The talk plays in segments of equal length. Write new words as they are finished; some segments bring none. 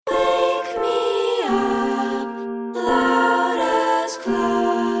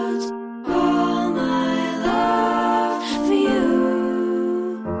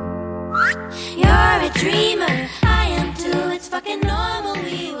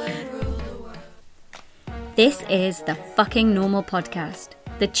This is the fucking normal podcast.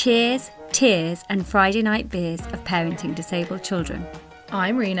 The cheers, tears and Friday night beers of parenting disabled children.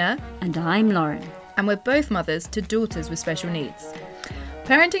 I'm Rena. And I'm Lauren. And we're both mothers to daughters with special needs.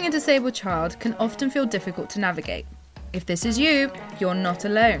 Parenting a disabled child can often feel difficult to navigate. If this is you, you're not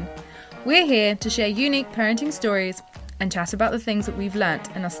alone. We're here to share unique parenting stories and chat about the things that we've learnt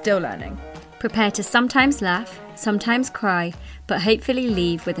and are still learning. Prepare to sometimes laugh, sometimes cry, but hopefully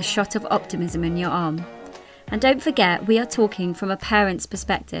leave with a shot of optimism in your arm. And don't forget, we are talking from a parent's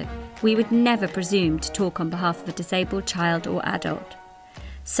perspective. We would never presume to talk on behalf of a disabled child or adult.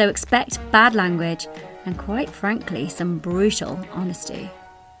 So expect bad language and, quite frankly, some brutal honesty.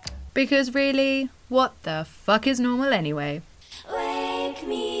 Because really, what the fuck is normal anyway? Wake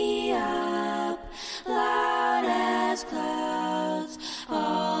me up, loud as clouds,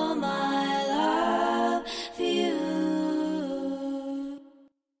 all my love for you.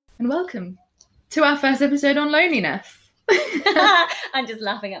 And welcome to our first episode on loneliness. I'm just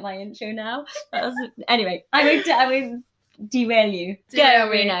laughing at my intro now. Anyway, I won't derail you. Go,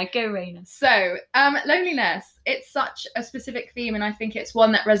 Rena. So, loneliness, it's such a specific theme, and I think it's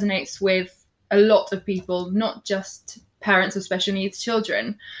one that resonates with a lot of people, not just parents of special needs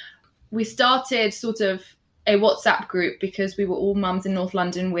children. We started sort of a WhatsApp group because we were all mums in North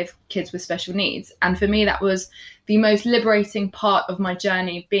London with kids with special needs. And for me, that was the most liberating part of my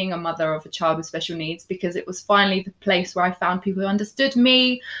journey, being a mother of a child with special needs, because it was finally the place where I found people who understood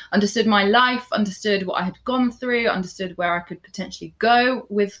me, understood my life, understood what I had gone through, understood where I could potentially go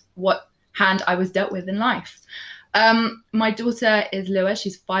with what hand I was dealt with in life. My daughter is Lua.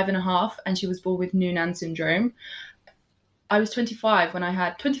 She's 5.5, and she was born with Noonan syndrome. I was 26 when I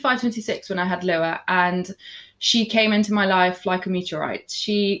had Lua, and she came into my life like a meteorite.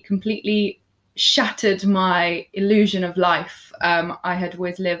 She completely shattered my illusion of life. I had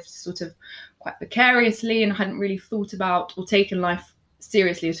always lived sort of quite precariously and hadn't really thought about or taken life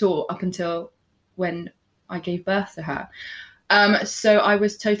seriously at all up until when I gave birth to her. So I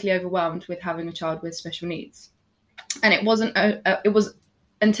was totally overwhelmed with having a child with special needs. And it was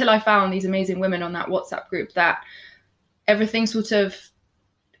until I found these amazing women on that WhatsApp group that everything sort of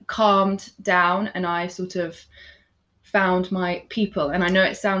calmed down, and I sort of found my people. And I know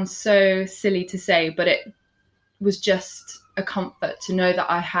it sounds so silly to say, but it was just a comfort to know that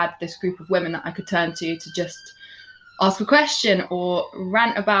I had this group of women that I could turn to just ask a question or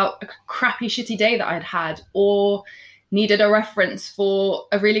rant about a crappy, shitty day that I'd had, or needed a reference for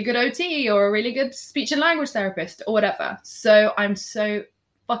a really good OT or a really good speech and language therapist or whatever. So I'm so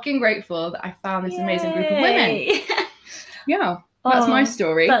fucking grateful that I found this amazing group of women. Yeah, that's my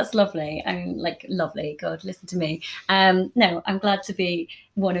story. That's lovely. I mean, lovely. God, listen to me. No, I'm glad to be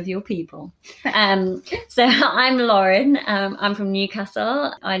one of your people. So I'm Lauren. I'm from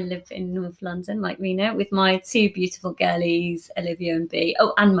Newcastle. I live in North London, like Rena, with my two beautiful girlies, Olivia and Bea.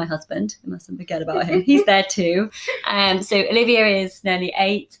 Oh, and my husband. I mustn't forget about him. He's there too. So Olivia is nearly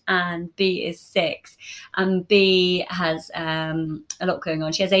 8 and Bea is 6. And Bea has a lot going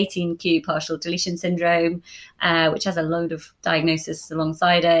on. She has 18q partial deletion syndrome, which has a load of diagnosis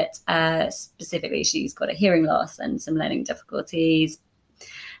alongside it. Specifically, she's got a hearing loss and some learning difficulties.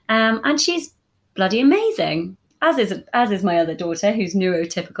 And she's bloody amazing, as is my other daughter, who's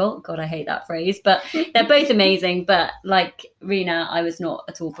neurotypical. God, I hate that phrase, but they're both amazing. But like Rena, I was not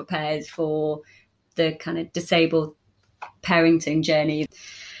at all prepared for the kind of disabled parenting journey.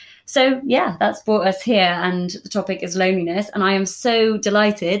 So yeah, that's brought us here, and the topic is loneliness. And I am so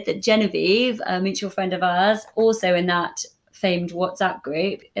delighted that Genevieve, a mutual friend of ours, also in that famed WhatsApp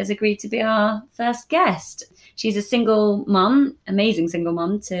group, has agreed to be our first guest. She's a single mum, amazing single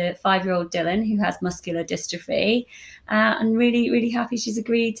mum to 5-year-old Dylan, who has muscular dystrophy, and really, really happy she's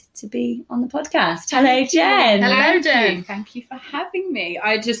agreed to be on the podcast. Hello, Jen. Hello, Jen. Thank you for having me.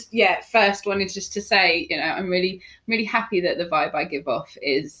 I just, first wanted just to say, I'm really, really happy that the vibe I give off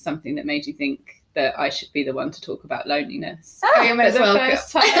is something that made you think that I should be the one to talk about loneliness. Oh, you're most welcome.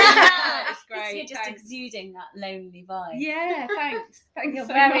 First time. It's great. You're just exuding that lonely vibe. Yeah, thanks. You're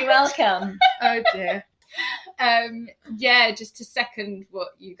so very much. welcome. Oh dear. Just to second what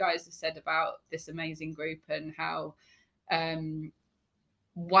you guys have said about this amazing group and how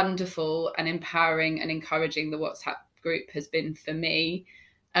wonderful and empowering and encouraging the WhatsApp group has been for me.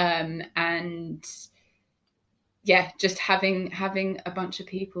 Just having a bunch of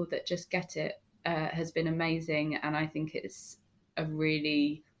people that just get it has been amazing. And I think it's a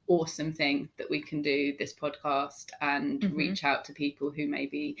really awesome thing that we can do this podcast and reach out to people who may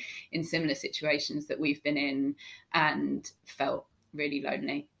be in similar situations that we've been in and felt really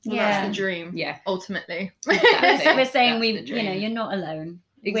lonely. Well, that's the dream. Yeah, ultimately. We're saying you're not alone.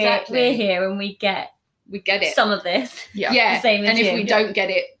 Exactly. We're here and we get we get it. some of this. Yeah. The same as and if you. we don't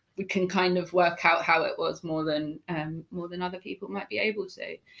get it, we can kind of work out how it was more than other people might be able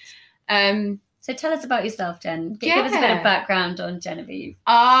to. So tell us about yourself, Jen. Give us a bit of background on Genevieve.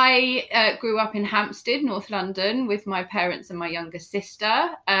 I grew up in Hampstead, North London, with my parents and my younger sister.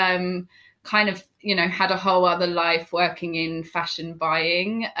 Kind of, had a whole other life working in fashion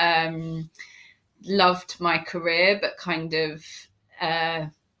buying. Loved my career, but kind of, I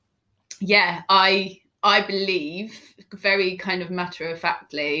believe very kind of matter of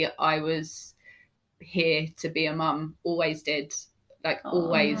factly, I was here to be a mum. Always did.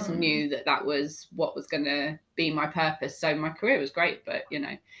 Always knew that was what was going to be my purpose. So my career was great, but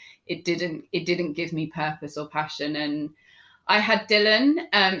it didn't give me purpose or passion. And I had Dylan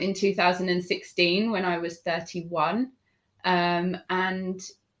in 2016 when I was 31, and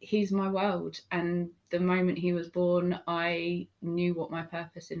he's my world. And the moment he was born, I knew what my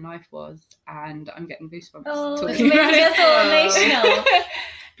purpose in life was, and I'm getting goosebumps. Oh, it's making us all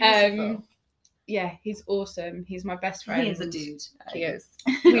emotional. Yeah, he's awesome. He's my best friend. He is a dude. He is.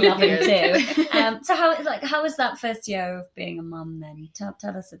 We love him too. So how was that first year of being a mum then? Tell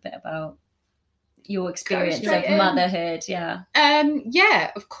us a bit about your experience of motherhood.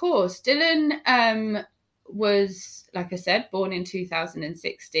 Yeah, of course. Dylan was, like I said, born in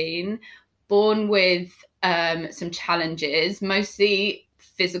 2016, born with some challenges, mostly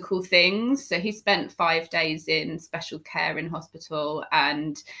physical things. So he spent 5 days in special care in hospital,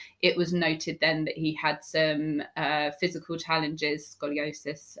 and it was noted then that he had some physical challenges,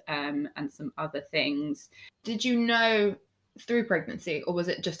 scoliosis, and some other things. Did you know through pregnancy, or was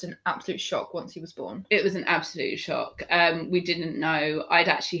it just an absolute shock once he was born? It was an absolute shock. We didn't know. I'd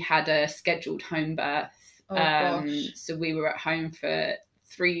actually had a scheduled home birth. Gosh. So we were at home for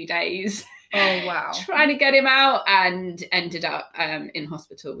 3 days. Oh, wow. Trying to get him out, and ended up in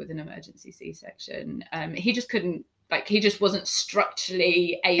hospital with an emergency C-section. He just couldn't, he just wasn't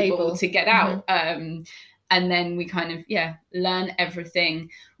structurally able to get out. And then we kind of, learn everything.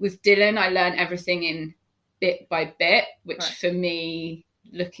 With Dylan, I learned everything in bit by bit, which for me,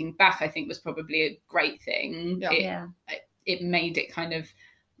 looking back, I think was probably a great thing. It made it kind of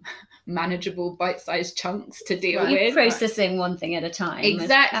manageable bite-sized chunks to deal with, processing one thing at a time.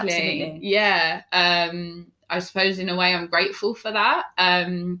 Exactly. Absolutely. I suppose in a way I'm grateful for that.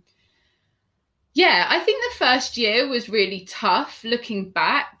 I think the first year was really tough. Looking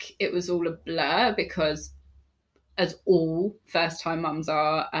back, it was all a blur because, as all first-time mums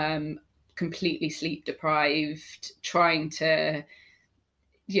are, completely sleep deprived, trying to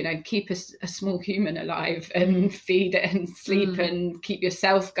keep a small human alive and feed it and sleep and keep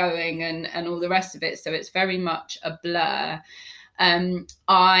yourself going and all the rest of it. So it's very much a blur.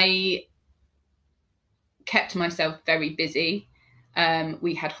 I kept myself very busy.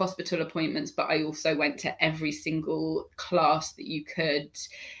 We had hospital appointments, but I also went to every single class that you could,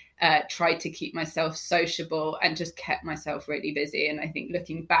 tried to keep myself sociable and just kept myself really busy. And I think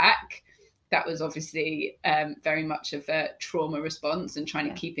looking back, that was obviously very much of a trauma response and trying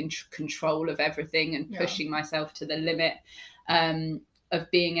to keep in control of everything and pushing myself to the limit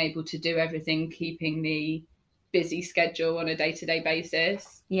of being able to do everything, keeping the busy schedule on a day-to-day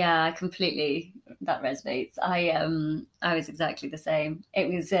basis. Yeah, completely. That resonates. I was exactly the same.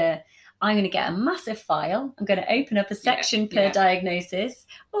 It was I'm going to get a massive file. I'm going to open up a section per diagnosis.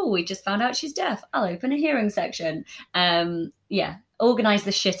 Oh, we just found out she's deaf. I'll open a hearing section. Organize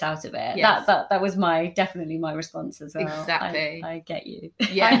the shit out of it. Yes. That was definitely my response as well. Exactly. I get you.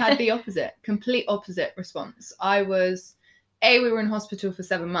 I had the complete opposite response. We were in hospital for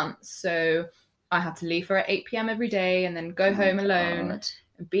 7 months, so I had to leave her at 8 p.m. every day and then go home alone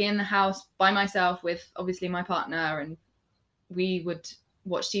and be in the house by myself with obviously my partner, and we would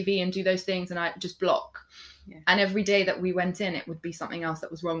watch TV and do those things, and I just block. Yeah. And every day that we went in, it would be something else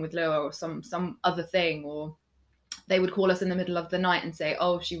that was wrong with Lua, or some other thing, or they would call us in the middle of the night and say,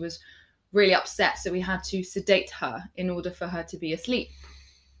 oh, she was really upset, so we had to sedate her in order for her to be asleep.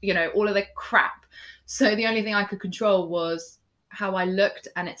 All of the crap. So the only thing I could control was how I looked,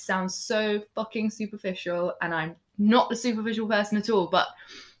 and it sounds so fucking superficial, and I'm not a superficial person at all, but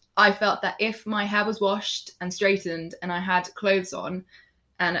I felt that if my hair was washed and straightened and I had clothes on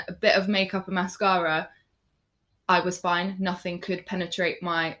and a bit of makeup and mascara, I was fine. Nothing could penetrate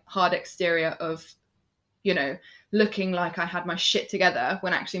my hard exterior of, looking like I had my shit together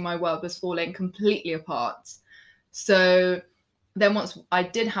when actually my world was falling completely apart. So then once I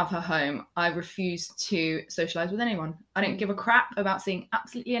did have her home, I refused to socialise with anyone. I didn't give a crap about seeing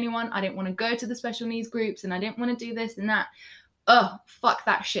absolutely anyone. I didn't want to go to the special needs groups, and I didn't want to do this and that. oh, fuck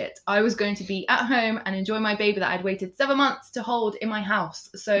that shit. I was going to be at home and enjoy my baby that I'd waited 7 months to hold in my house.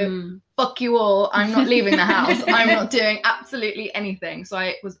 So fuck you all. I'm not leaving the house. I'm not doing absolutely anything. So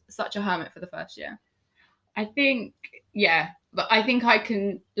I was such a hermit for the first year. I think, yeah, but I think I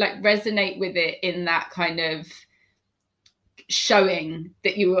can like resonate with it in that kind of showing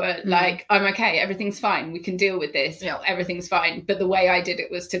that you were like, I'm okay, everything's fine, we can deal with this, everything's fine. But the way I did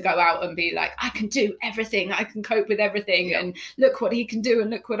it was to go out and be like, I can do everything, I can cope with everything, and look what he can do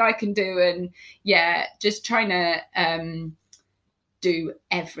and look what I can do. And yeah, just trying to do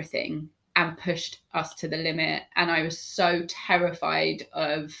everything and pushed us to the limit. And I was so terrified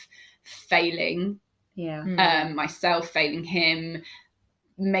of failing myself, failing him,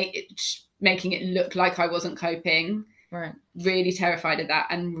 making it look like I wasn't coping. Right. Really terrified of that,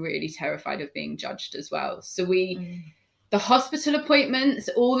 and really terrified of being judged as well. So the hospital appointments,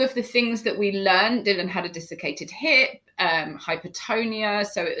 all of the things that we learned, Dylan had a dislocated hip, hypertonia.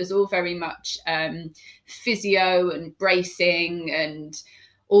 So it was all very much physio and bracing and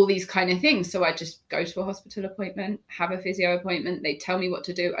all these kind of things. So I'd just go to a hospital appointment, have a physio appointment. They'd tell me what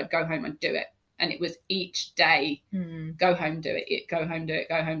to do. I'd go home and do it. And it was each day, go home, do it, go home, do it,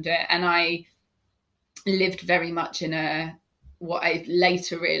 go home, do it. And I lived very much in what I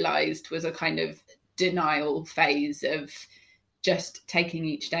later realised was a kind of denial phase of just taking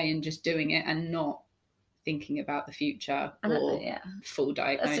each day and just doing it and not thinking about the future or full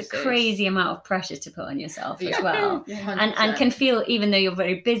diagnosis. That's a crazy amount of pressure to put on yourself as well. 100%. And can feel, even though you're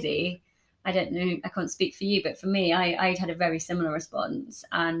very busy, I don't know, I can't speak for you, but for me, I had a very similar response.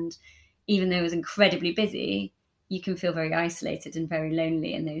 And even though I was incredibly busy, you can feel very isolated and very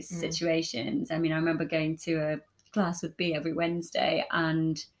lonely in those situations. I mean, I remember going to a class with B every Wednesday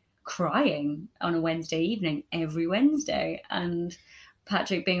and crying on a Wednesday evening every Wednesday. And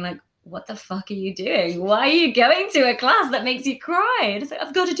Patrick being like, what the fuck are you doing? Why are you going to a class that makes you cry? And it's like,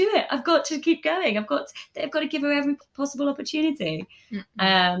 I've got to do it. I've got to keep going. I've got to give her every possible opportunity.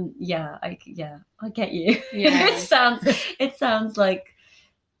 I get you. Yeah. It sounds like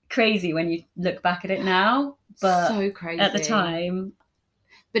crazy when you look back at it now, but so crazy at the time.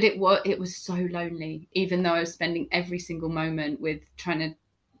 But it was so lonely, even though I was spending every single moment with trying to,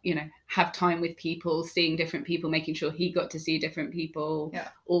 have time with people, seeing different people, making sure he got to see different people,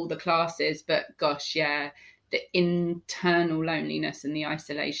 all the classes. But gosh, the internal loneliness and the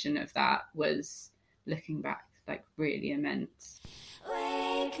isolation of that was, looking back, like really immense.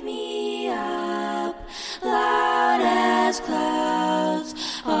 Wake me up, loud as clouds,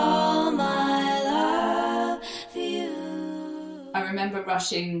 all my love for you. I remember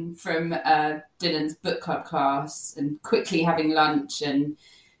rushing from Dylan's book club class and quickly having lunch and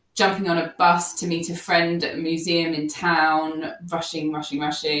jumping on a bus to meet a friend at a museum in town,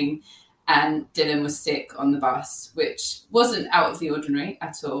 rushing. And Dylan was sick on the bus, which wasn't out of the ordinary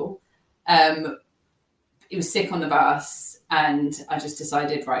at all. He was sick on the bus, and I just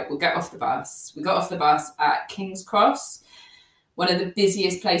decided, right, we'll get off the bus. We got off the bus at King's Cross, one of the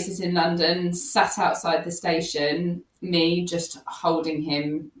busiest places in London, sat outside the station, me just holding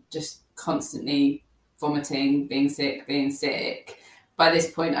him, just constantly vomiting, being sick. By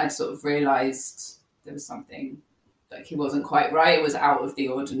this point, I'd sort of realised there was something, like he wasn't quite right. It was out of the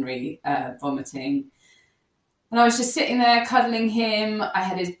ordinary, vomiting. And I was just sitting there cuddling him. I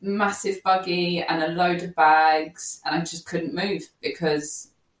had his massive buggy and a load of bags, and I just couldn't move because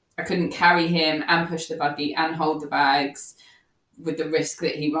I couldn't carry him and push the buggy and hold the bags with the risk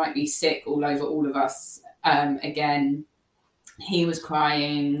that he might be sick all over all of us. Again, he was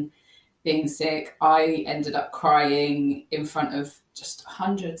crying, being sick. I ended up crying in front of just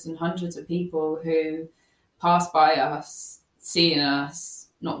hundreds and hundreds of people who passed by us, seeing us.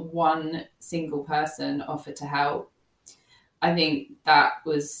 Not one single person offered to help. I think that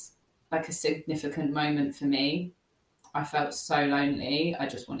was like a significant moment for me. I felt so lonely. I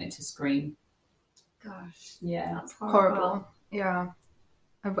just wanted to scream. Gosh. Yeah. That's Horrible. Yeah.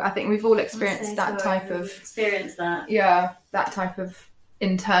 I think we've all experienced that type of... Experienced that. Yeah, that type of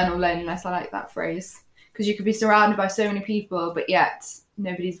internal loneliness. I like that phrase. Because you could be surrounded by so many people, but yet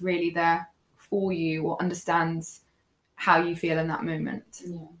nobody's really there for you or understands how you feel in that moment.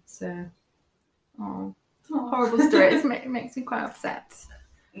 Yeah. So, horrible story. It makes me quite upset.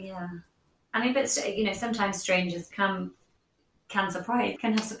 Yeah. I mean, but sometimes strangers can have surprising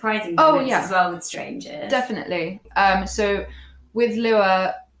moments as well with strangers. Definitely. So with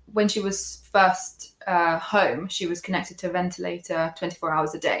Lua, when she was first home, she was connected to a ventilator 24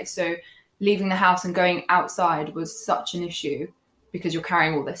 hours a day. So leaving the house and going outside was such an issue because you're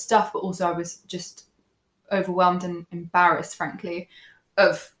carrying all this stuff, but also I was just overwhelmed and embarrassed, frankly,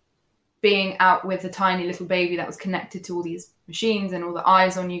 of being out with a tiny little baby that was connected to all these machines and all the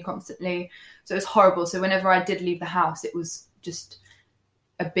eyes on you constantly. So it was horrible. So whenever I did leave the house, it was just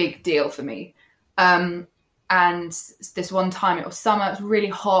a big deal for me. And this one time, it was summer, it was really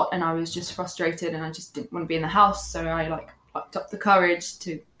hot, and I was just frustrated and I just didn't want to be in the house. So I like plucked up the courage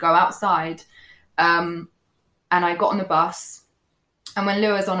to go outside. And I got on the bus. And when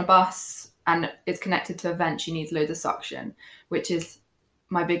Lua's on a bus and it's connected to a vent, she needs loads of suction, which is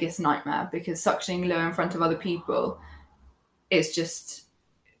my biggest nightmare, because suctioning Lua in front of other people is just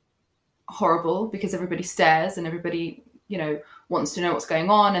horrible, because everybody stares and everybody, you know, wants to know what's going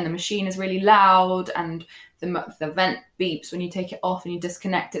on, and the machine is really loud, and the vent beeps when you take it off and you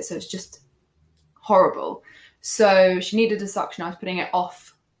disconnect it, so it's just horrible. So she needed a suction. I was putting it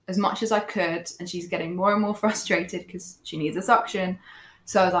off as much as I could, and she's getting more and more frustrated because she needs a suction.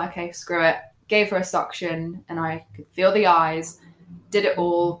 So I was like, okay, screw it. Gave her a suction, and I could feel the eyes, did it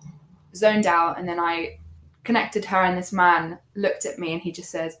all, zoned out, and then I connected her, and this man looked at me and he just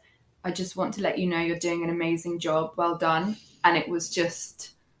says, I just want to let you know you're doing an amazing job. Well done. And it was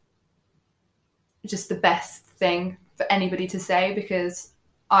just the best thing for anybody to say, because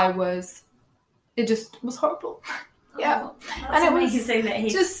it just was horrible. Yeah. Oh, and it was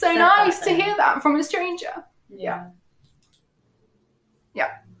just so nice to hear that from a stranger. Yeah.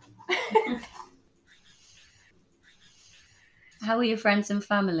 Yeah. How were your friends and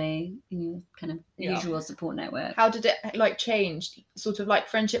family in your kind of usual support network? How did it like change? Sort of like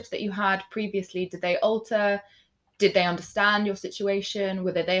friendships that you had previously, did they alter? Did they understand your situation?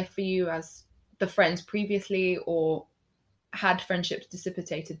 Were they there for you as the friends previously, or had friendships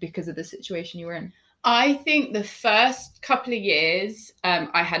dissipated because of the situation you were in? I think the first couple of years,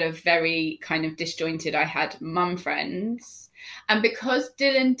 I had a very kind of disjointed, I had mum friends. And because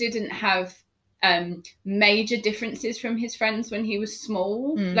Dylan didn't have major differences from his friends when he was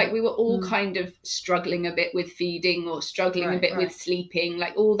small, like we were all kind of struggling a bit with feeding, or struggling a bit with sleeping,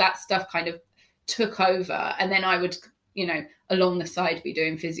 like all that stuff kind of took over. And then I would, you know, along the side be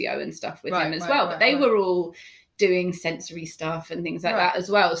doing physio and stuff with him as well. But they were all doing sensory stuff and things like that as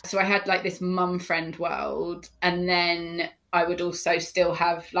well. So I had like this mum friend world, and then I would also still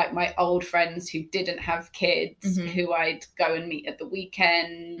have like my old friends who didn't have kids, who I'd go and meet at the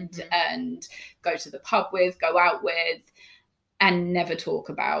weekend and go to the pub with, go out with, and never talk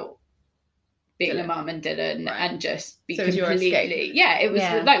about being a mum and Dylan, and just be completely, it was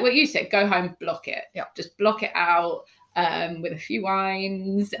like what you said, go home, block it, just block it out. With a few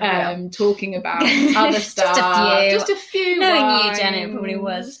wines, talking about other stuff. Just a few. Knowing wines. you, Jen, it probably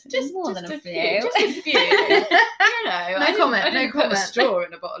was just more than a few. Just a few. You know, No comment. I didn't put a straw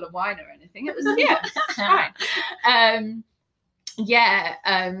in a bottle of wine or anything. It was fine.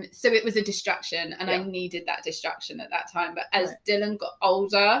 So it was a distraction, and I needed that distraction at that time. But as Dylan got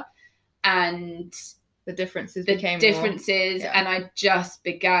older, and the differences, and I just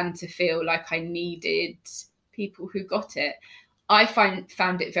began to feel like I needed people who got it. I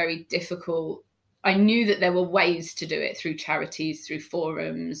found it very difficult. I knew that there were ways to do it, through charities, through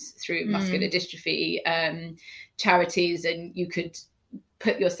forums, through muscular dystrophy charities, and you could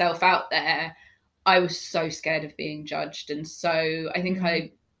put yourself out there. I was so scared of being judged, and so I think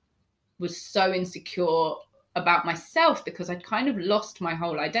I was so insecure about myself because I'd kind of lost my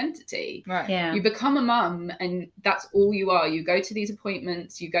whole identity. Right. Yeah. You become a mum, and that's all you are. You go to these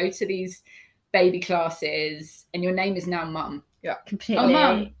appointments, you go to these baby classes, and your name is now mum. Yeah,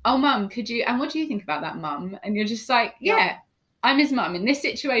 completely. Oh mum, could you, and what do you think about that, mum? And you're just like, I'm his mum. In this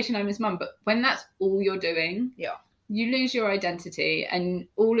situation, I'm his mum. But when that's all you're doing, you lose your identity, and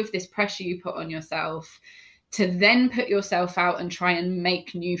all of this pressure you put on yourself to then put yourself out and try and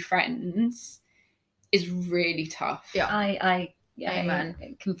make new friends is really tough. I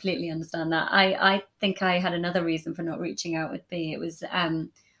completely understand that. I think I had another reason for not reaching out with B. It was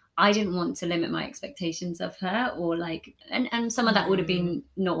I didn't want to limit my expectations of her, or like, and some of that would have been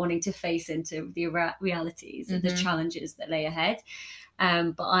not wanting to face into the realities and the challenges that lay ahead.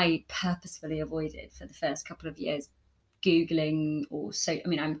 But I purposefully avoided for the first couple of years Googling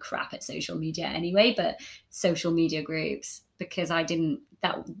I'm crap at social media anyway, but social media groups, because I didn't,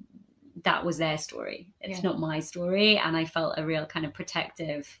 that was their story. It's not my story. And I felt a real kind of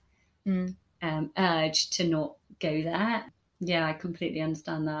protective urge to not go there. Yeah, I completely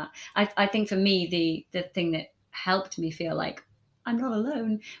understand that. I think for me, the thing that helped me feel like I'm not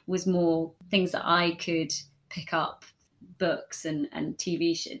alone was more things that I could pick up, books and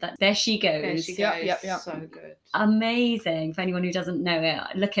TV shit. That There She Goes. Yep. So good. Amazing. For anyone who doesn't know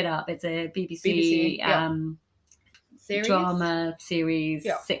it, look it up. It's a BBC series? Drama series,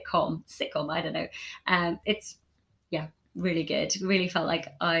 sitcom. I don't know. It's really good. Really felt like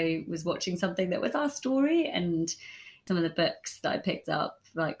I was watching something that was our story. And some of the books that I picked up,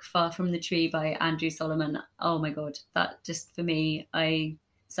 like Far From the Tree by Andrew Solomon, oh my God, that just, for me, I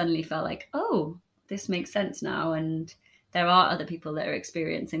suddenly felt like, oh, this makes sense now. And there are other people that are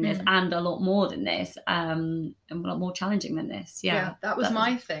experiencing this and a lot more than this, and a lot more challenging than this. Yeah, that was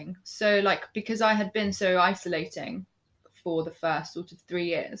my thing. So like, because I had been so isolating for the first sort of 3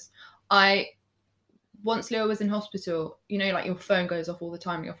 years, once Lua was in hospital, you know, like your phone goes off all the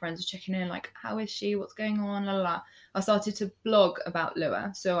time, your friends are checking in, like, how is she, what's going on, la la la. I started to blog about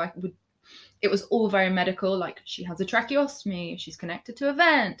Lua, so it was all very medical, like she has a tracheostomy, she's connected to a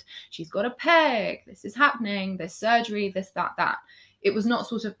vent, she's got a peg, this is happening, there's surgery, this, that. It was not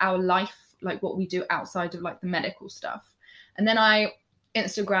sort of our life, like what we do outside of like the medical stuff. And then I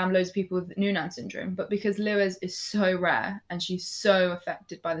Instagram loads of people with Noonan syndrome, but because Lua's is so rare and she's so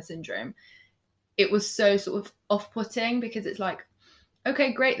affected by the syndrome, it was so sort of off-putting, because it's like,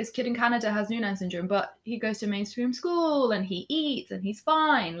 okay, great, this kid in Canada has Noonan syndrome, but he goes to mainstream school and he eats and he's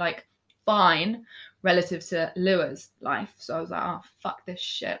fine. Like, fine relative to Lua's life. So I was like, oh, fuck this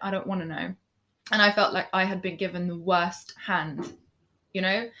shit. I don't want to know. And I felt like I had been given the worst hand, you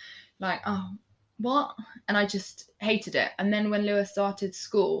know? Like, oh, what? And I just hated it. And then when Lua started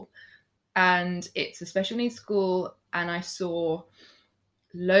school, and it's a special needs school, and I saw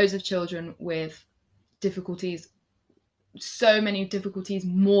loads of children with difficulties, so many difficulties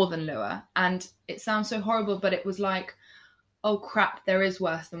more than Lua. And it sounds so horrible, but it was like, oh crap, there is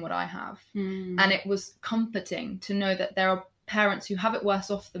worse than what I have. And it was comforting to know that there are parents who have it worse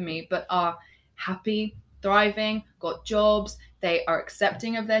off than me, but are happy, thriving, got jobs, they are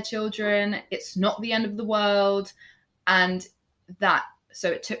accepting of their children, it's not the end of the world. And so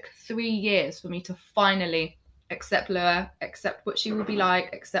it took 3 years for me to finally accept Lua, accept what she will be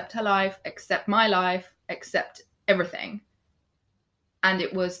like, accept her life, accept my life, accept everything. And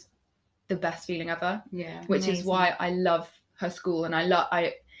it was the best feeling ever. Yeah, which amazing. Is why I love her school, and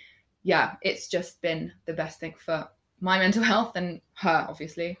it's just been the best thing for my mental health and her,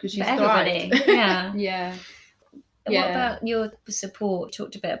 obviously, because she's everybody. thrived. Yeah. What about your support?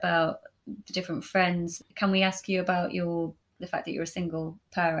 Talked a bit about the different friends. Can we ask you about the fact that you're a single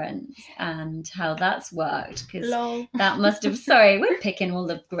parent and how that's worked? Because that must have, sorry, we're picking all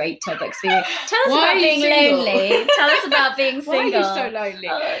the great topics for you. Tell us about being lonely. Tell us about being single. Why are you so lonely?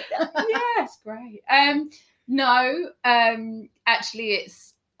 Yes, great. No, actually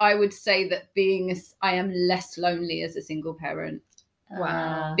I would say that I am less lonely as a single parent.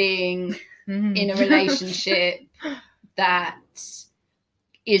 Wow. Being in a relationship that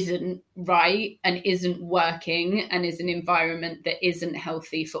isn't right and isn't working and is an environment that isn't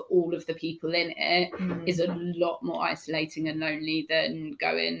healthy for all of the people in it is a lot more isolating and lonely than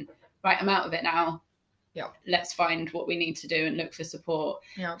going, right, I'm out of it now. Yeah. Let's find what we need to do and look for support.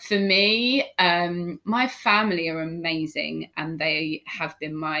 Yeah. For me, my family are amazing, and they have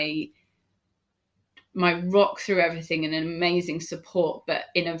been my rock through everything and an amazing support, but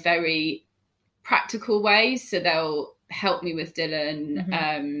in a very practical way. So they'll help me with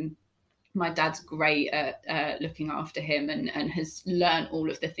Dylan. My dad's great at looking after him and has learned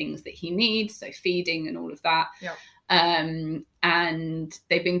all of the things that he needs, so feeding and all of that. Yeah. And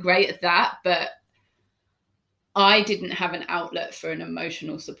they've been great at that, but I didn't have an outlet for an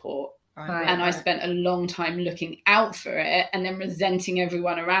emotional support. I spent a long time looking out for it and then resenting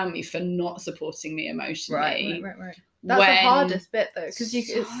everyone around me for not supporting me emotionally. Right. That's the hardest bit, though, because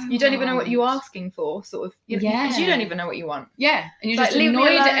you don't even know what you're asking for, sort of. Because you don't even know what you want. Yeah, and you're just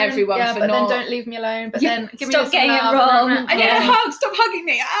annoyed at everyone for but not. then don't leave me alone. But then give me stop getting it wrong. I need a hug. Stop hugging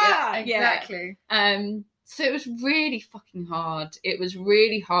me. Exactly. So it was really fucking hard. It was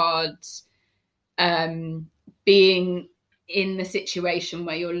really hard being in the situation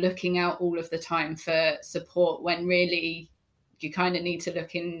where you're looking out all of the time for support when really you kind of need to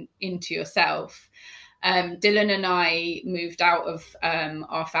look into yourself. Dylan and I moved out of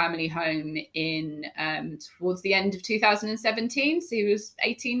our family home in towards the end of 2017, so he was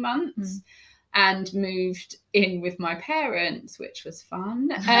 18 months, and moved in with my parents, which was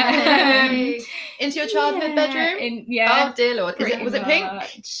fun. Into your childhood bedroom? Oh dear Lord. Was it pink?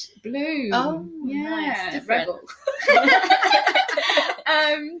 Blue. Oh, yeah. Nice. Different. Rebel.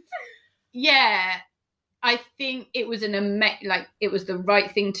 I think it was it was the right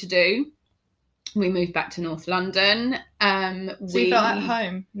thing to do. We moved back to North London. So you felt at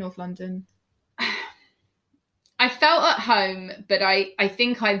home, North London? I felt at home, but I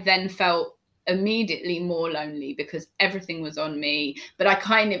think I then felt immediately more lonely because everything was on me. But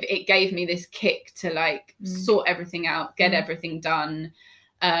it gave me this kick to sort everything out, get everything done.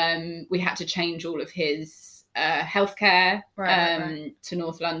 We had to change all of his healthcare Right. to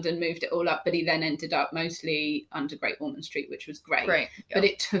North London, moved it all up, but he then ended up mostly under Great Ormond Street, which was great. But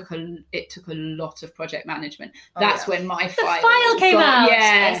it took a lot of project management. That's when my file came out.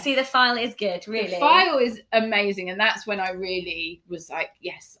 Yeah, I see the file is good, really. the file is amazing, and that's when I really was like,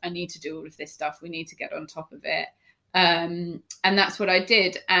 yes, I need to do all of this stuff. We need to get on top of it. And that's what I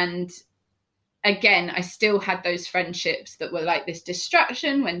did. And again, I still had those friendships that were like this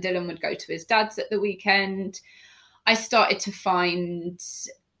distraction when Dylan would go to his dad's at the weekend. I started to find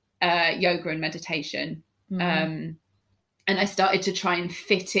yoga and meditation. And I started to try and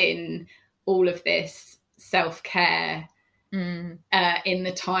fit in all of this self-care in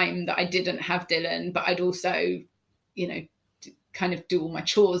the time that I didn't have Dylan, but I'd also, kind of do all my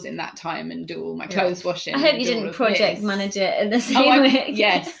chores in that time and do all my clothes washing. I hope you didn't project manage it in the same week.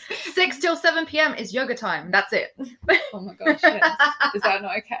 Yes. 6 till 7 p.m. is yoga time. That's it. Oh my gosh, yes. Is that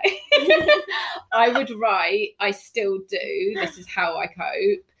not okay? I would write, I still do, this is how I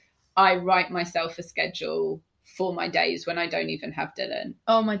cope. I write myself a schedule for my days when I don't even have Dylan.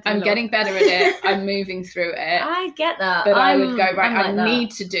 Oh my dear I'm Lord. getting better at it. I'm moving through it. I get that. But I would go, right, like I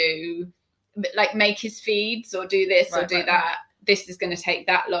need to do, like, make his feeds or do this or do that. This is going to take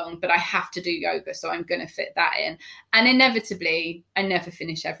that long, but I have to do yoga, so I'm going to fit that in. And inevitably, I never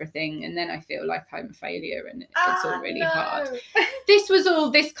finish everything, and then I feel like I'm a failure, and it's all really hard. This was all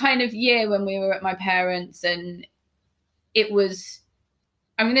this kind of year when we were at my parents', and it was,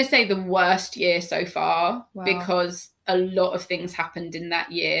 I'm going to say, the worst year so far, because a lot of things happened in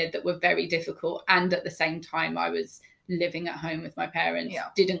that year that were very difficult, and at the same time, I was living at home with my parents,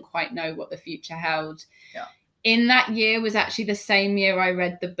 didn't quite know what the future held. In that year was actually the same year I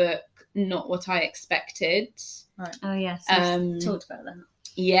read the book Not What I Expected. Right. Oh yes, we've talked about that.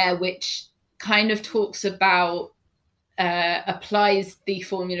 Yeah, which kind of talks about, applies the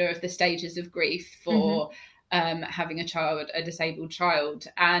formula of the stages of grief for having a disabled child.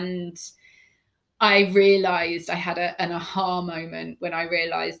 And I realised, I had an aha moment when I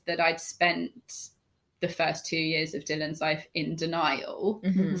realised that I'd spent the first 2 years of Dylan's life in denial.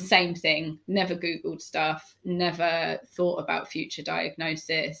 Same thing, never Googled stuff, never thought about future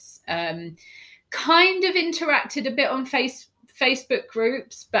diagnosis, kind of interacted a bit on Facebook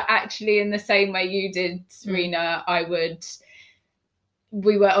groups, but actually in the same way you did, Serena,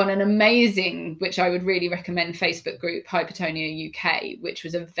 we were on an amazing, which I would really recommend, Facebook group, Hypertonia UK, which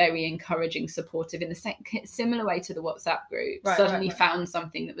was a very encouraging, supportive, in the same similar way to the WhatsApp group. Suddenly found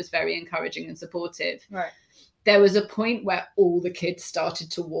something that was very encouraging and supportive. There was a point where all the kids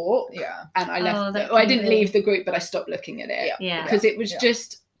started to walk, and I left. I didn't leave the group, but I stopped looking at it because it was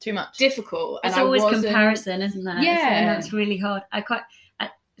just too much, difficult. It's and always comparison, isn't there? Yeah, and that's really hard.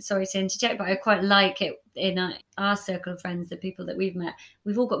 Sorry to interject, but I quite like it in our circle of friends, the people that we've met.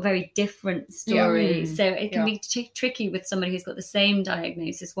 We've all got very different stories, so it can be tricky with somebody who's got the same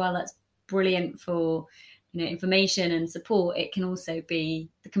diagnosis. While that's brilliant for information and support, it can also be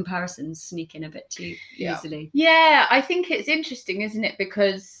the comparisons sneak in a bit too easily. Yeah, I think it's interesting, isn't it?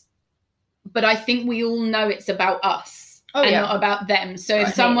 But I think we all know it's about us. Not about them. So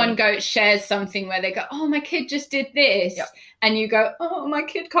if someone shares something where they go, oh, my kid just did this, and you go, oh, my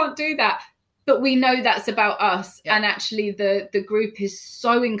kid can't do that, but we know that's about us. And actually the group is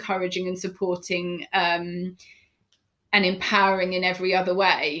so encouraging and supporting and empowering in every other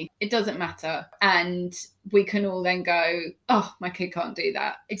way. It doesn't matter. And we can all then go, oh, my kid can't do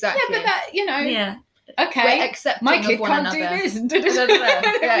that. Exactly. Yeah, but that, okay, accepting my kid of one can't another. do this.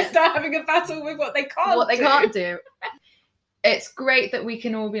 We start having a battle with what they can't do. It's great that we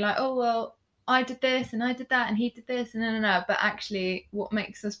can all be like, oh, well, I did this and I did that and he did this and no. But actually what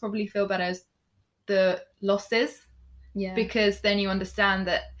makes us probably feel better is the losses. Yeah. Because then you understand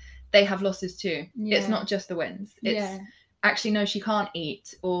that they have losses too. Yeah. It's not just the wins. It's actually, no, she can't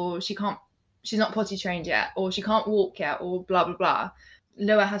eat, or she's not potty trained yet, or she can't walk yet, or blah, blah, blah.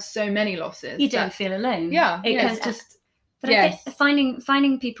 Loa has so many losses. You don't feel alone. Yeah. It's just, but I think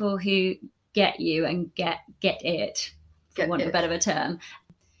finding people who get you and get it, for want of a better term,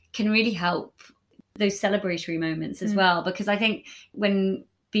 can really help those celebratory moments as well. Because I think when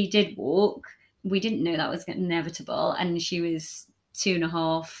Bea did walk, we didn't know that was inevitable, and she was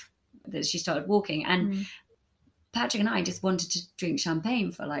 2.5 that she started walking, and Patrick and I just wanted to drink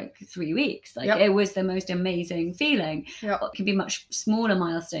champagne for like 3 weeks. It was the most amazing feeling. It can be much smaller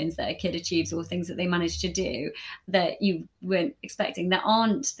milestones that a kid achieves, or things that they manage to do that you weren't expecting, that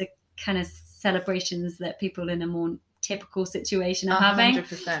aren't the kind of celebrations that people in a more typical situation are having.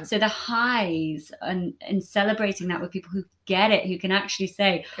 100%. So the highs and celebrating that with people who get it, who can actually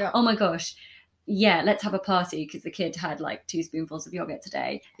say, oh my gosh, yeah, let's have a party because the kid had like 2 spoonfuls of yogurt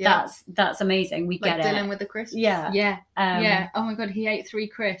today. Yeah. That's amazing. We Like get Dylan it. with the crisps. Yeah. Yeah. Yeah. Oh my God, he ate 3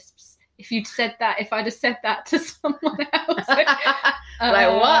 crisps. If I'd have said that to someone else, Like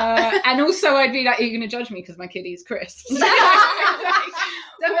what? And also, I'd be like, "Are you going to judge me because my kid eats crisps?" Definitely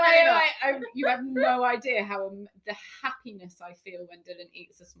not. You have no idea how the happiness I feel when Dylan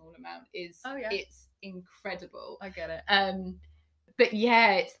eats a small amount is. Oh, yeah. It's incredible. I get it. But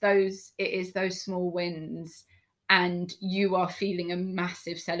yeah, it is those small wins, and you are feeling a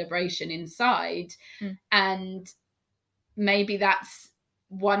massive celebration inside, and maybe that's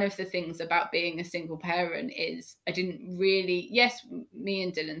one of the things about being a single parent is I didn't really, yes, me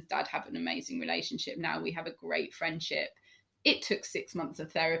and Dylan's dad have an amazing relationship now. We have a great friendship. It took 6 months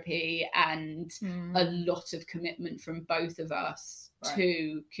of therapy and a lot of commitment from both of us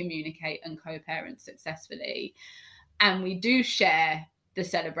to communicate and co-parent successfully. And we do share the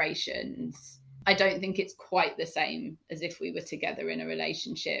celebrations. I don't think it's quite the same as if we were together in a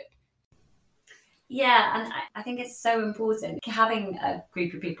relationship. Yeah, and I think it's so important having a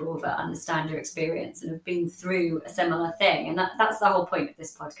group of people that understand your experience and have been through a similar thing. And that's the whole point of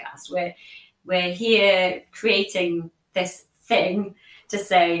this podcast. We're here creating this thing to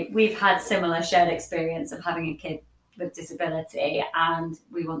say we've had similar shared experience of having a kid with disability, and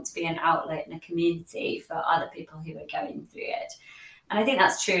we want to be an outlet and a community for other people who are going through it. And I think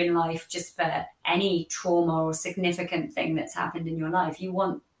that's true in life, just for any trauma or significant thing that's happened in your life. You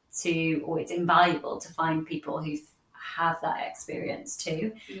want to, or it's invaluable to find people who have that experience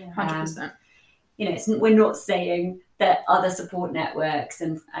too. 100%. We're not saying that other support networks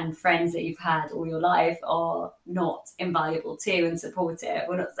and friends that you've had all your life are not invaluable too and supportive.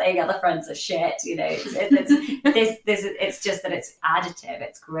 We're not saying other friends are shit. It's just that it's additive.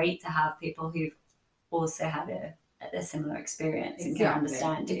 It's great to have people who've also had a similar experience and can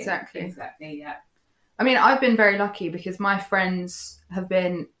understand you. Exactly, yeah. I mean, I've been very lucky because my friends have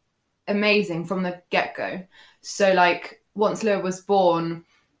been amazing from the get-go. So like once Lua was born,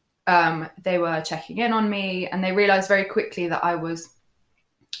 they were checking in on me, and they realized very quickly that I was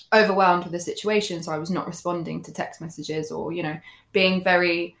overwhelmed with the situation. So I was not responding to text messages or, being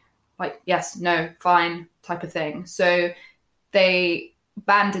very like, yes, no, fine type of thing. So they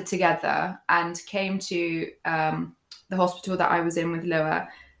banded together and came to the hospital that I was in with Lua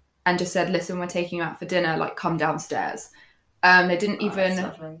and just said, listen, we're taking you out for dinner, like come downstairs. They didn't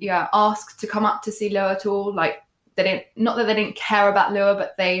even ask to come up to see Lua at all. Like not that they didn't care about Lua,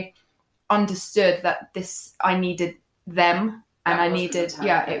 but they understood that I needed them, and I needed,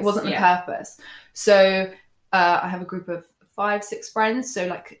 it wasn't the purpose. So I have a group of 5-6 friends. So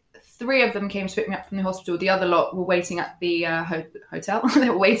like 3 of them came to pick me up from the hospital. The other lot were waiting at the hotel. They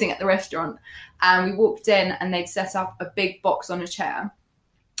were waiting at the restaurant, and we walked in and they'd set up a big box on a chair.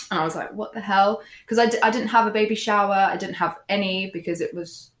 And I was like, what the hell? Because I didn't have a baby shower. I didn't have any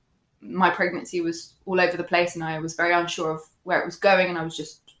because my pregnancy was all over the place and I was very unsure of where it was going, and I was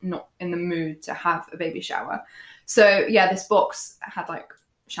just not in the mood to have a baby shower. So yeah, this box had like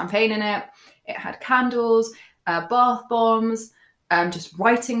champagne in it. It had candles, bath bombs, just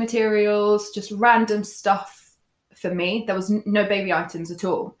writing materials, just random stuff for me. There was no baby items at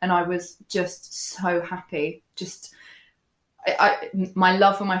all. And I was just so happy. My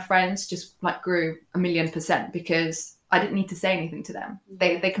love for my friends just like grew 1,000,000% because I didn't need to say anything to them.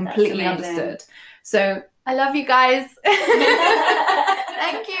 They completely understood. So I love you guys.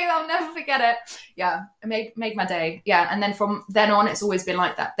 Thank you. I'll never forget it. Yeah, it made my day. Yeah, and then from then on, it's always been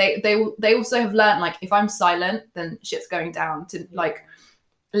like that. They also have learned, like, if I'm silent, then shit's going down, to like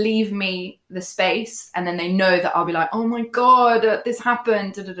leave me the space, and then they know that I'll be like, oh my god, this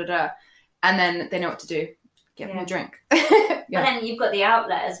happened, da da da da, and then they know what to do. Get me a drink. But then you've got the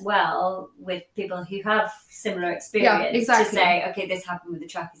outlet as well with people who have similar experience to say, okay, this happened with the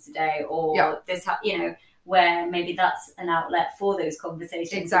trackies today, or this, where maybe that's an outlet for those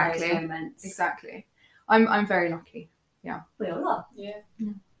conversations. Exactly. In those moments. Exactly. I'm very lucky. Yeah. We all are. Yeah.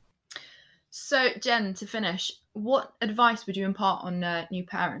 So Jen, to finish, what advice would you impart on new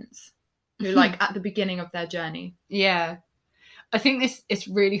parents who like at the beginning of their journey? Yeah. I think it's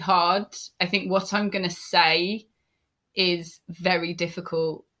really hard. I think what I'm going to say is very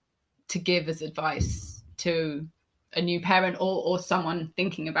difficult to give as advice to a new parent or someone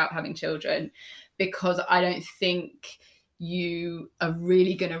thinking about having children, because I don't think you are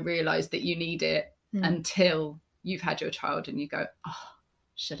really going to realise that you need it until you've had your child and you go, oh,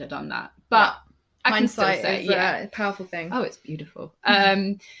 should have done that. But I can still say, a powerful thing. Oh, it's beautiful.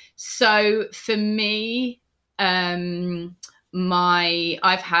 So for me, I've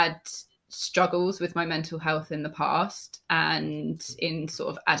had struggles with my mental health in the past, and in sort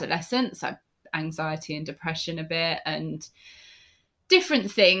of adolescence, I anxiety and depression a bit and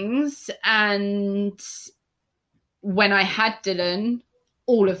different things. And when I had Dylan,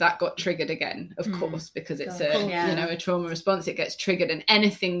 all of that got triggered again, of course, because it's a trauma response. It gets triggered, and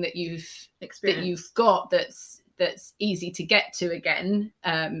anything that you've got that's easy to get to again,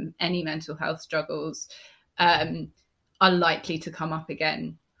 any mental health struggles are likely to come up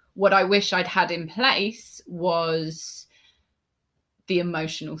again. What I wish I'd had in place was the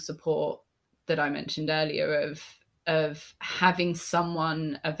emotional support that I mentioned earlier of having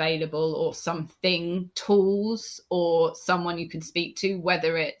someone available, or something, tools, or someone you can speak to,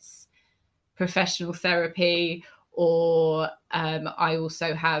 whether it's professional therapy or I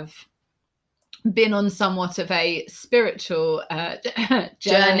also have been on somewhat of a spiritual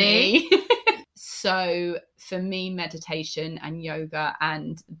journey. So for me, meditation and yoga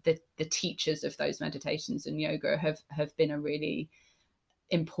and the teachers of those meditations and yoga have been a really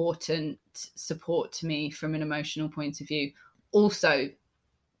important support to me from an emotional point of view. Also,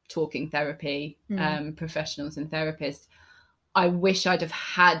 talking therapy, professionals and therapists. I wish I'd have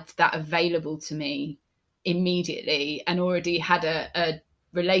had that available to me immediately and already had a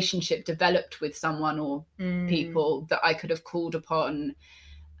relationship developed with someone or people that I could have called upon.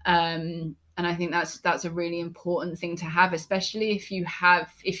 And I think that's a really important thing to have, especially if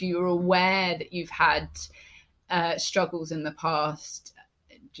you're aware that you've had struggles in the past.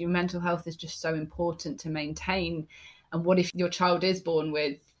 Your mental health is just so important to maintain. And what if your child is born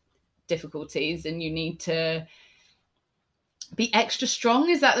with difficulties and you need to be extra strong?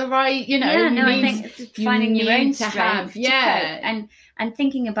 Is that the right, I think it's finding your own strength to cope. and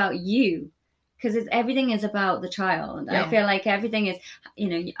thinking about you, because everything is about the child. I feel like everything is,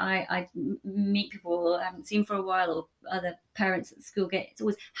 I meet people I haven't seen for a while, or other parents at school it's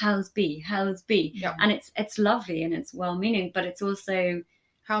always how's B, and it's lovely and it's well-meaning, but it's also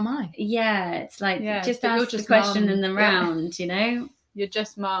how am I? Yeah, it's like just ask the question in the round, You're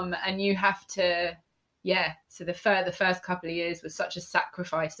just mum, and you have to. So the first couple of years was such a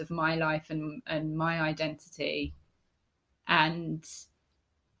sacrifice of my life and my identity, and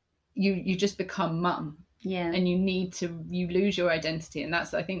you just become mum. And you lose your identity, and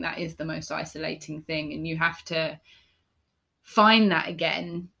I think that is the most isolating thing, and you have to find that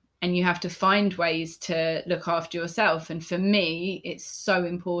again, and you have to find ways to look after yourself. And for me, it's so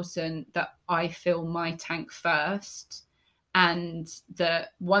important that I fill my tank first, and that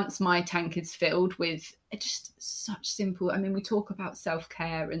once my tank is filled with just such simple, we talk about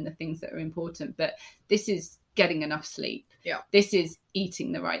self-care and the things that are important, but this is getting enough sleep. This is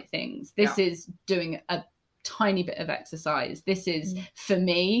eating the right things. This is doing a tiny bit of exercise. This is, for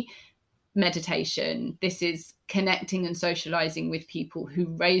me, meditation. This is connecting and socializing with people who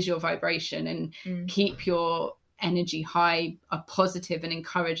raise your vibration and keep your energy high, are positive and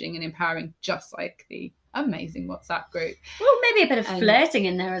encouraging and empowering, just like the amazing WhatsApp group. Well, maybe a bit of flirting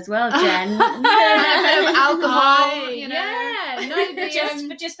in there as well, Jen. A bit of alcohol,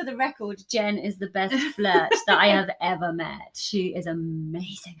 just for the record, Jen is the best flirt that I have ever met. She is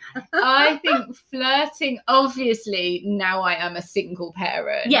amazing at it. I think flirting, obviously, now I am a single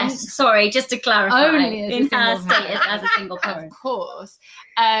parent. Yes, sorry, just to clarify. Only as in her single status as a single parent. Of course.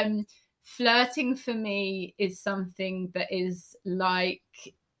 Flirting for me is something that is like,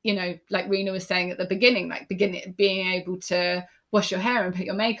 like Rena was saying at the beginning, being able to wash your hair and put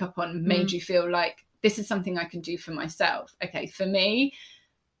your makeup on made you feel like this is something I can do for myself. Okay, for me,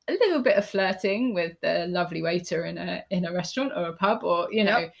 a little bit of flirting with the lovely waiter in a restaurant or a pub, or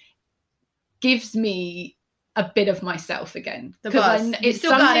gives me a bit of myself again. Because it's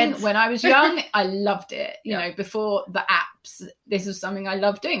something when I was young, I loved it. Before the apps, this was something I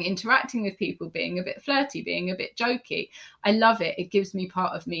loved doing, interacting with people, being a bit flirty, being a bit jokey. I love it. It gives me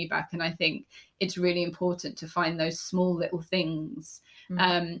part of me back. And I think it's really important to find those small little things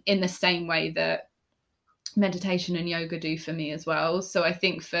in the same way that meditation and yoga do for me as well. So I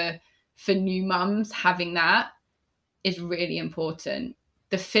think for new mums, having that is really important.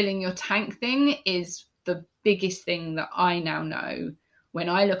 The filling your tank thing is the biggest thing that I now know when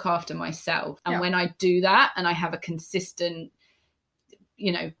I look after myself. And when I do that and I have a consistent,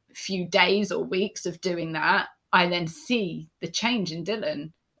 few days or weeks of doing that, I then see the change in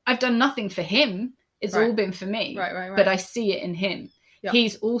Dylan. I've done nothing for him. It's all been for me. Right. But I see it in him. Yeah.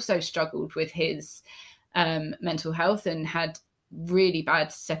 He's also struggled with his mental health and had really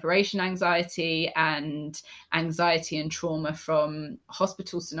bad separation anxiety and anxiety and trauma from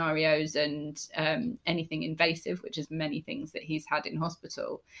hospital scenarios and anything invasive, which is many things that he's had in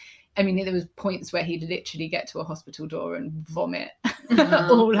hospital. There was points where he'd literally get to a hospital door and vomit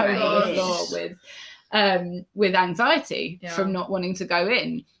all over the floor with anxiety from not wanting to go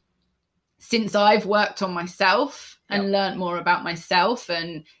in. since I've worked on myself and learnt more about myself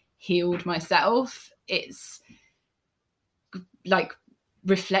and healed myself, it's like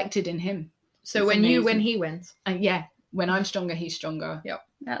reflected in him. So It's when amazing. you win, he wins. When I'm stronger, he's stronger. Yep.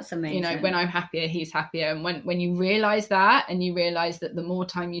 That's amazing. You know, when I'm happier, he's happier. And when you realize that, and you realize that the more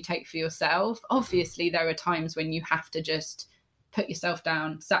time you take for yourself, obviously there are times when you have to just put yourself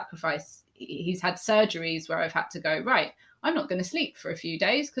down, sacrifice. He's had surgeries where I've had to go, right, I'm not going to sleep for a few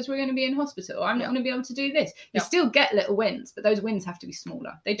days because we're going to be in hospital. I'm not going to be able to do this. You still get little wins, but those wins have to be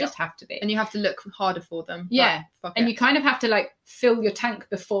smaller. They just have to be. And you have to look harder for them. Yeah. And you kind of have to like fill your tank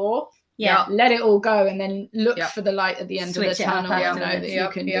before. Yeah. Let it all go and then look for the light at the end Switch of the tunnel and know that you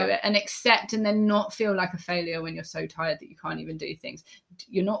can do Yep. it, and accept, and then not feel like a failure when you're so tired that you can't even do things.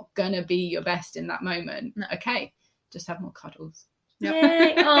 You're not going to be your best in that moment. No. Okay. Just have more cuddles.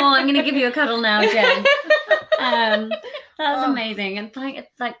 Yay. Oh, I'm going to give you a cuddle now, Jen. That's amazing. And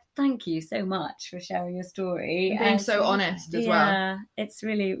thank you so much for sharing your story. And being so honest as well. Yeah, it's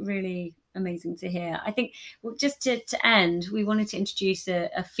really, really amazing to hear. I think just to end, we wanted to introduce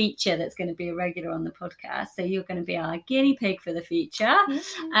a feature that's going to be a regular on the podcast. So you're going to be our guinea pig for the feature,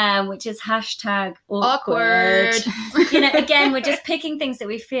 which is hashtag awkward. You know, again, we're just picking things that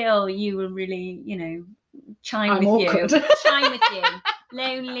we feel you will really, you know, chime with you.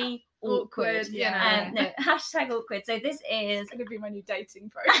 Lonely, awkward. Yeah. No, hashtag awkward. So this is going to be my new dating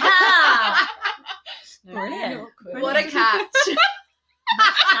program. Brilliant. What a catch.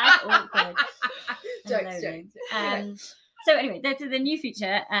 Hashtag awkward. Jokes. So anyway, the new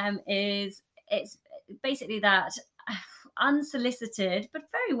feature is it's basically that unsolicited but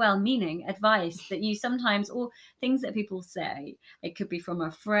very well-meaning advice that you sometimes, or things that people say. It could be from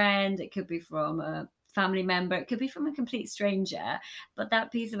a friend, it could be from a family member, it could be from a complete stranger, but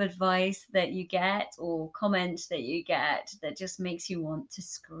that piece of advice that you get or comment that you get that just makes you want to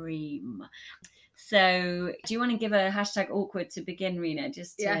scream. So do you want to give a hashtag awkward to begin, Rena?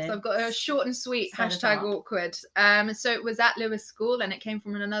 Yes, I've got a short and sweet hashtag awkward. So it was at Lewis School, and it came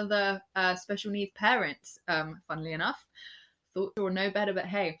from another special needs parent, funnily enough. Thought or no better, but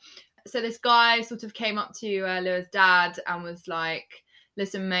hey. So this guy sort of came up to Lewis' dad and was like,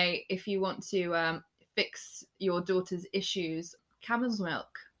 listen, mate, if you want to fix your daughter's issues, camel's milk.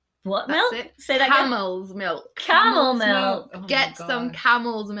 What That's milk? it. Say that Camel's milk. Camel milk. Oh Get some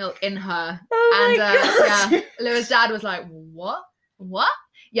camel's milk in her. Oh my And Lewis' dad was like, what?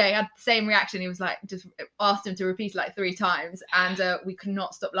 Yeah, he had the same reaction. He was like, just asked him to repeat it like 3 times, and we could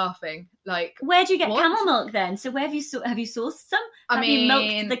not stop laughing. Like, where do you get what? camel milk then? So where have you sourced some? Have you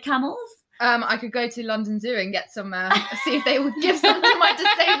milked the camels? I could go to London Zoo and get some, see if they would give some to my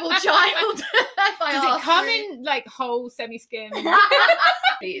disabled child. Does it come in like whole semi-skim?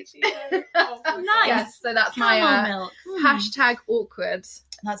 Please. Nice. Yes, so that's Camel my milk. hashtag awkward.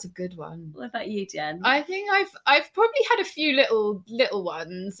 That's a good one. What about you, Jen? I think I've probably had a few little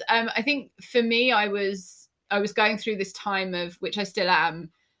ones. I think for me, I was going through this time of, which I still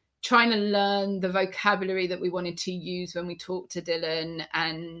am, trying to learn the vocabulary that we wanted to use when we talked to Dylan,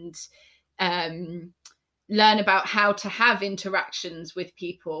 and learn about how to have interactions with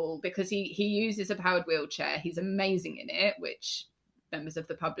people, because he uses a powered wheelchair. He's amazing in it, which members of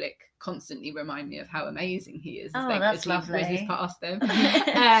the public constantly remind me of how amazing he is as that's he lovely. whizzes past them.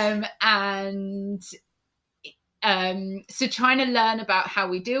 So trying to learn about how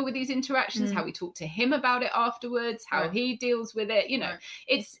we deal with these interactions, how we talk to him about it afterwards, how he deals with it. You know,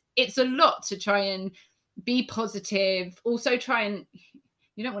 it's a lot to try and be positive. Also try and,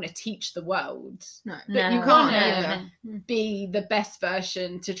 you don't want to teach the world, but you can't be the best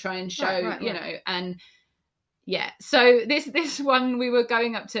version to try and show, you know, and so this one, we were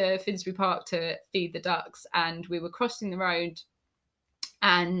going up to Finsbury Park to feed the ducks, and we were crossing the road,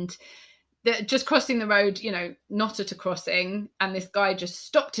 and just crossing the road, you know, not at a crossing, and this guy just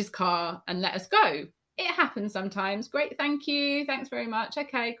stopped his car and let us go. It happens sometimes. Great, thank you, thanks very much.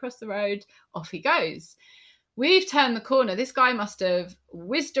 Okay, cross the road, off he goes. We've turned the corner. This guy must have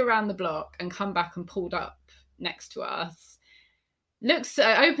whizzed around the block and come back and pulled up next to us.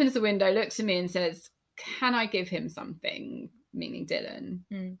 Opens the window, looks at me and says, can I give him something? Meaning Dylan.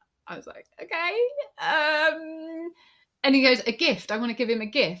 I was like, okay. And he goes, a gift. I want to give him a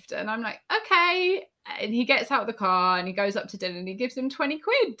gift. And I'm like, okay. And he gets out of the car and he goes up to Dylan and he gives him 20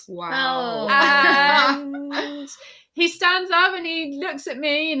 quid. Wow. And he stands up and he looks at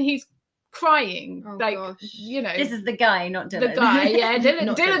me and he's crying. Gosh. You know. This is the guy, not Dylan. The guy, yeah.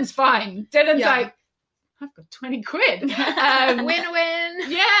 Dylan's fine. Dylan's like, I've got 20 quid.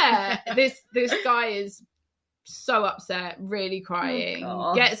 Win-win. Yeah. This guy is so upset, really crying.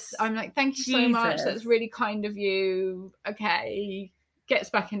 I'm like, thank you so much. That's really kind of you. Okay. gets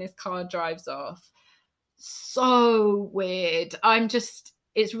back in his car, drives off. So weird.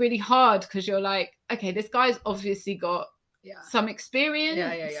 It's really hard because you're like, okay, this guy's obviously got some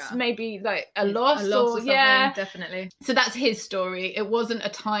experience, maybe like a loss or something, definitely. So that's his story. It wasn't a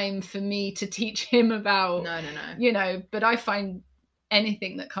time for me to teach him about, you know, but I find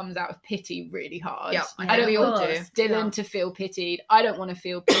anything that comes out of pity really hard. I don't want Dylan to feel pitied. I don't want to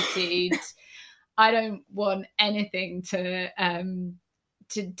feel pitied. I don't want anything to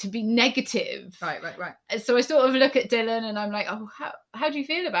be negative. Right. So I sort of look at Dylan and I'm like, oh, how do you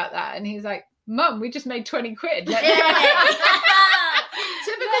feel about that? And he's like, Mum, we just made 20 quid. Typical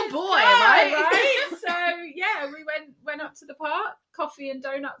boy, right? So yeah, we went up to the park, coffee and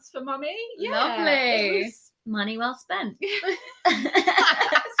donuts for Mummy. Yeah, lovely. It was money well spent.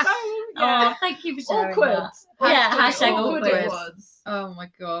 Oh, thank you for sharing awkward. that. Hashtag awkward. It was. Oh my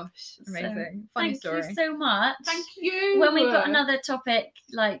gosh, amazing. Funny story. Thank you so much. Thank you. When we've got another topic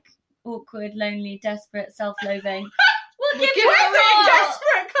like awkward, lonely, desperate, self-loathing, we'll give you a call.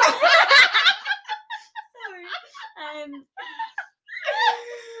 Desperate call. Sorry.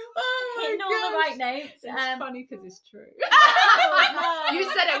 Oh hitting all the right notes. It's funny because it's true. You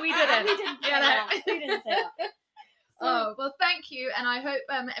said it, we didn't. We didn't say that. We didn't say that. Oh, well, thank you. And I hope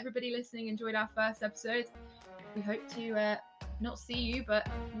everybody listening enjoyed our first episode. We hope to not see you, but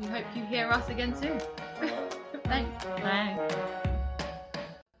we hope you hear us again soon. Thanks. Bye.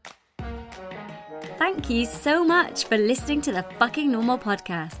 Thank you so much for listening to the Fucking Normal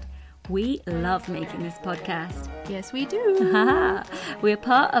podcast. We love making this podcast. Yes, we do. We're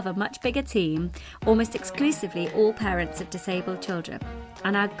part of a much bigger team, almost exclusively all parents of disabled children.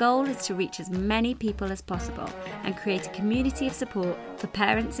 And our goal is to reach as many people as possible and create a community of support for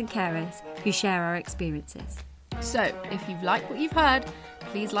parents and carers who share our experiences. So, if you've liked what you've heard,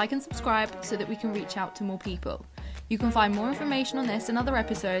 please like and subscribe so that we can reach out to more people. You can find more information on this and other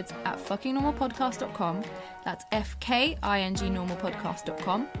episodes at fuckingnormalpodcast.com. That's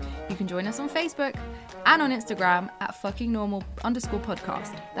FKINGnormalpodcast.com. You can join us on Facebook and on Instagram at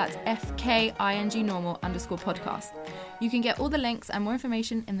fuckingnormal_podcast. That's FKINGnormal_podcast. You can get all the links and more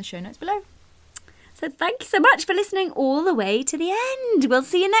information in the show notes below. So thank you so much for listening all the way to the end. We'll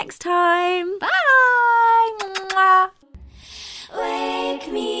see you next time. Bye!